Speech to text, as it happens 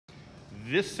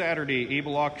This Saturday,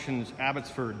 Able Auctions,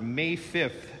 Abbotsford, May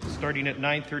 5th, starting at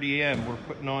 9:30 a.m. We're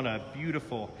putting on a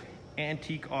beautiful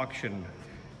antique auction.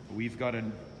 We've got a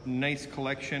nice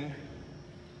collection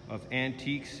of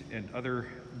antiques and other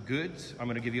goods. I'm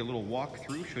going to give you a little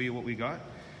walkthrough, show you what we got.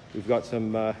 We've got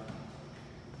some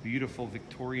beautiful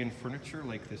Victorian furniture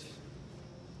like this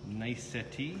nice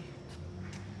settee.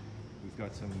 We've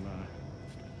got some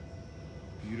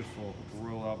beautiful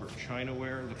Royal Albert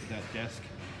Chinaware. Look at that desk.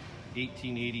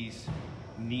 1880s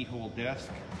neat hole desk.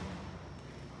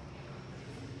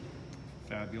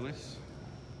 Fabulous.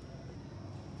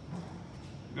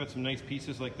 We've got some nice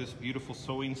pieces like this beautiful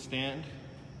sewing stand.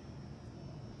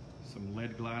 Some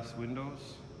lead glass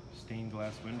windows, stained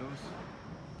glass windows.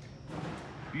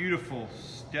 Beautiful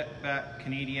step back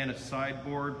Canadiana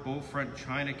sideboard, bow front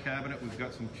china cabinet. We've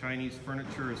got some Chinese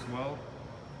furniture as well.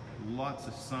 Lots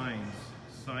of signs.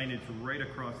 Signage right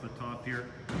across the top here,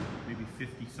 maybe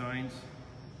 50 signs.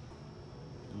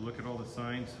 Look at all the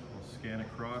signs. I'll scan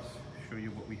across, show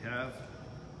you what we have.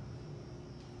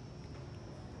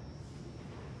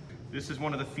 This is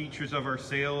one of the features of our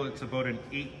sale. It's about an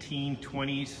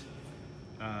 1820s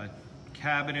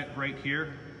cabinet right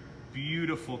here.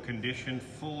 Beautiful condition,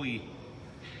 fully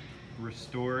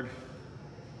restored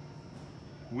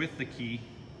with the key.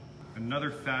 Another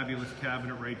fabulous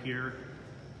cabinet right here.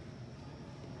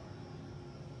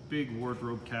 Big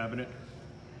wardrobe cabinet.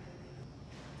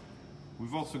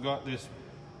 We've also got this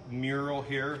mural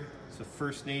here. It's a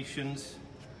First Nations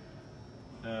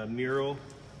mural.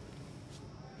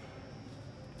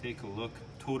 Take a look.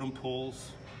 Totem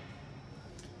poles.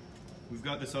 We've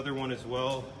got this other one as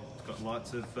well. It's got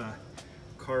lots of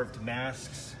carved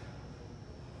masks.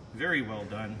 Very well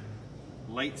done.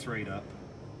 Lights right up.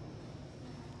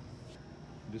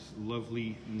 This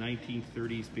lovely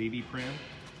 1930s baby pram.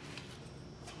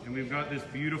 And we've got this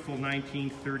beautiful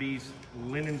 1930s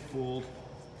linen fold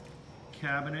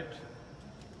cabinet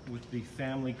with the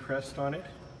family crest on it.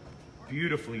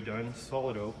 Beautifully done,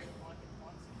 solid oak.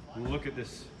 Look at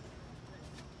this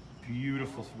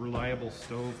beautiful, reliable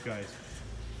stove, guys.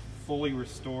 Fully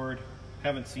restored.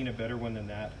 Haven't seen a better one than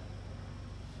that.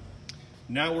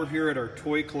 Now we're here at our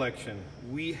toy collection.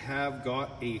 We have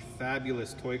got a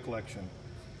fabulous toy collection.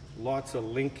 Lots of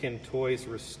Lincoln toys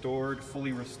restored,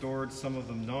 fully restored, some of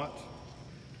them not.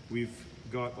 We've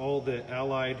got all the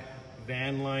Allied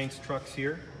van lines trucks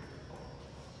here.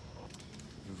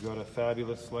 We've got a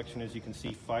fabulous selection, as you can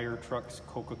see, fire trucks,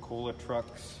 Coca-Cola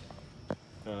trucks.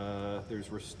 There's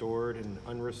restored and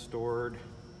unrestored.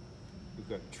 We've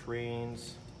got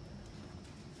trains.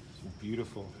 Some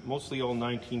beautiful, mostly all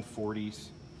 1940s.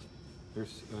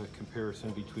 There's a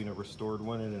comparison between a restored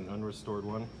one and an unrestored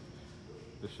one.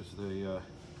 This is the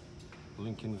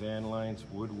Lincoln van lines,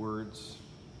 Woodwards,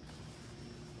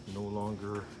 no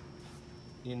longer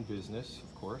in business,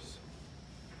 of course.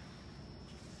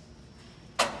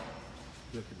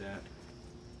 Look at that.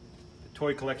 The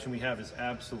toy collection we have is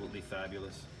absolutely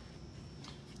fabulous.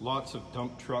 Lots of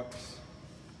dump trucks,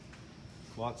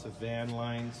 lots of van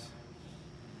lines.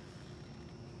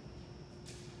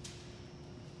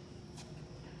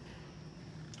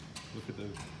 Look at the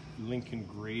Lincoln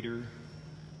grader.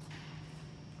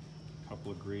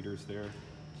 Couple of graders there.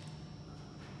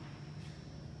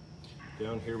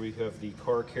 Down here we have the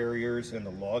car carriers and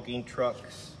the logging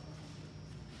trucks.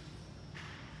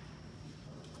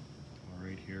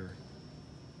 Right here.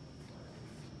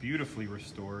 Beautifully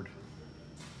restored.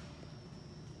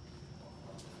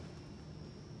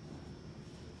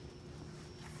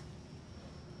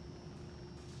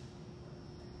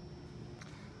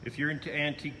 If you're into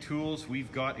antique tools,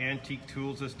 we've got antique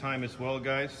tools this time as well,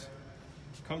 guys.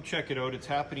 Come check it out. It's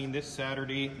happening this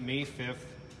Saturday, May 5th.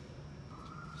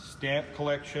 Stamp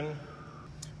collection.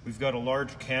 We've got a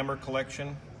large camera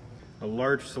collection, a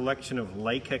large selection of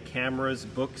Leica cameras,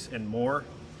 books, and more.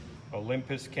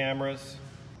 Olympus cameras,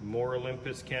 more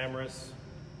Olympus cameras.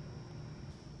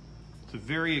 It's a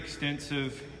very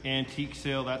extensive antique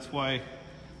sale. That's why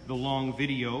the long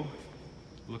video.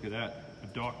 Look at that, a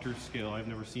doctor's scale. I've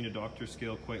never seen a doctor's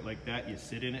scale quite like that. You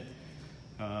sit in it.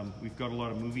 We've got a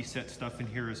lot of movie set stuff in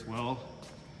here as well.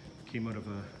 Came out of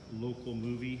a local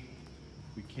movie.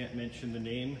 We can't mention the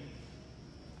name,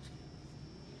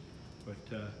 but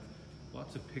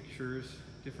lots of pictures,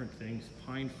 different things,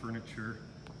 pine furniture.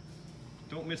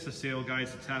 Don't miss the sale,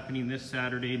 guys. It's happening this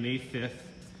Saturday, May 5th.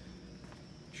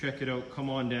 Check it out, come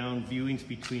on down. Viewings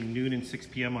between noon and 6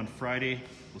 p.m. on Friday.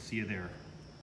 We'll see you there.